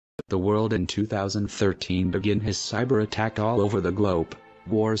The world in 2013 begin his cyber attack all over the globe.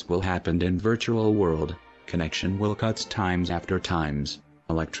 Wars will happen in virtual world. Connection will cut times after times.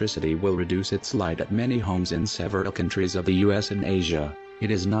 Electricity will reduce its light at many homes in several countries of the US and Asia. It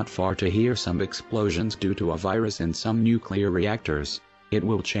is not far to hear some explosions due to a virus in some nuclear reactors. It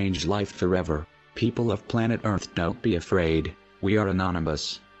will change life forever. People of planet Earth, don't be afraid. We are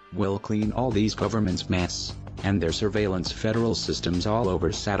anonymous. We'll clean all these governments' mess and their surveillance federal systems all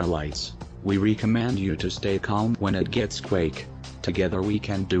over satellites. We recommend you to stay calm when it gets quake. Together we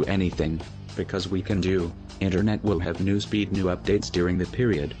can do anything, because we can do. Internet will have newsfeed new updates during the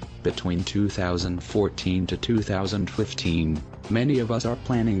period between 2014 to 2015. Many of us are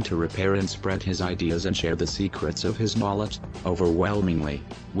planning to repair and spread his ideas and share the secrets of his knowledge. Overwhelmingly,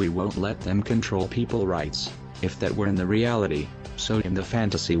 we won't let them control people's rights. If that were in the reality, so in the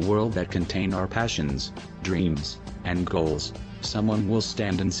fantasy world that contain our passions, dreams, and goals, someone will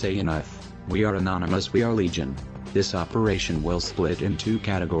stand and say enough. We are anonymous, we are legion. This operation will split in two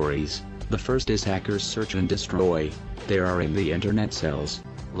categories. The first is hackers search and destroy. There are in the internet cells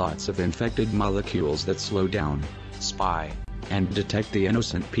lots of infected molecules that slow down, spy, and detect the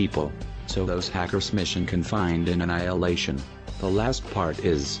innocent people. So those hackers' mission can find in annihilation. The last part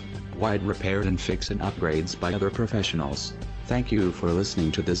is wide repair and fix and upgrades by other professionals. Thank you for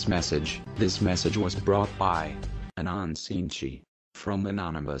listening to this message. This message was brought by Anand Sinchi from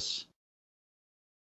Anonymous.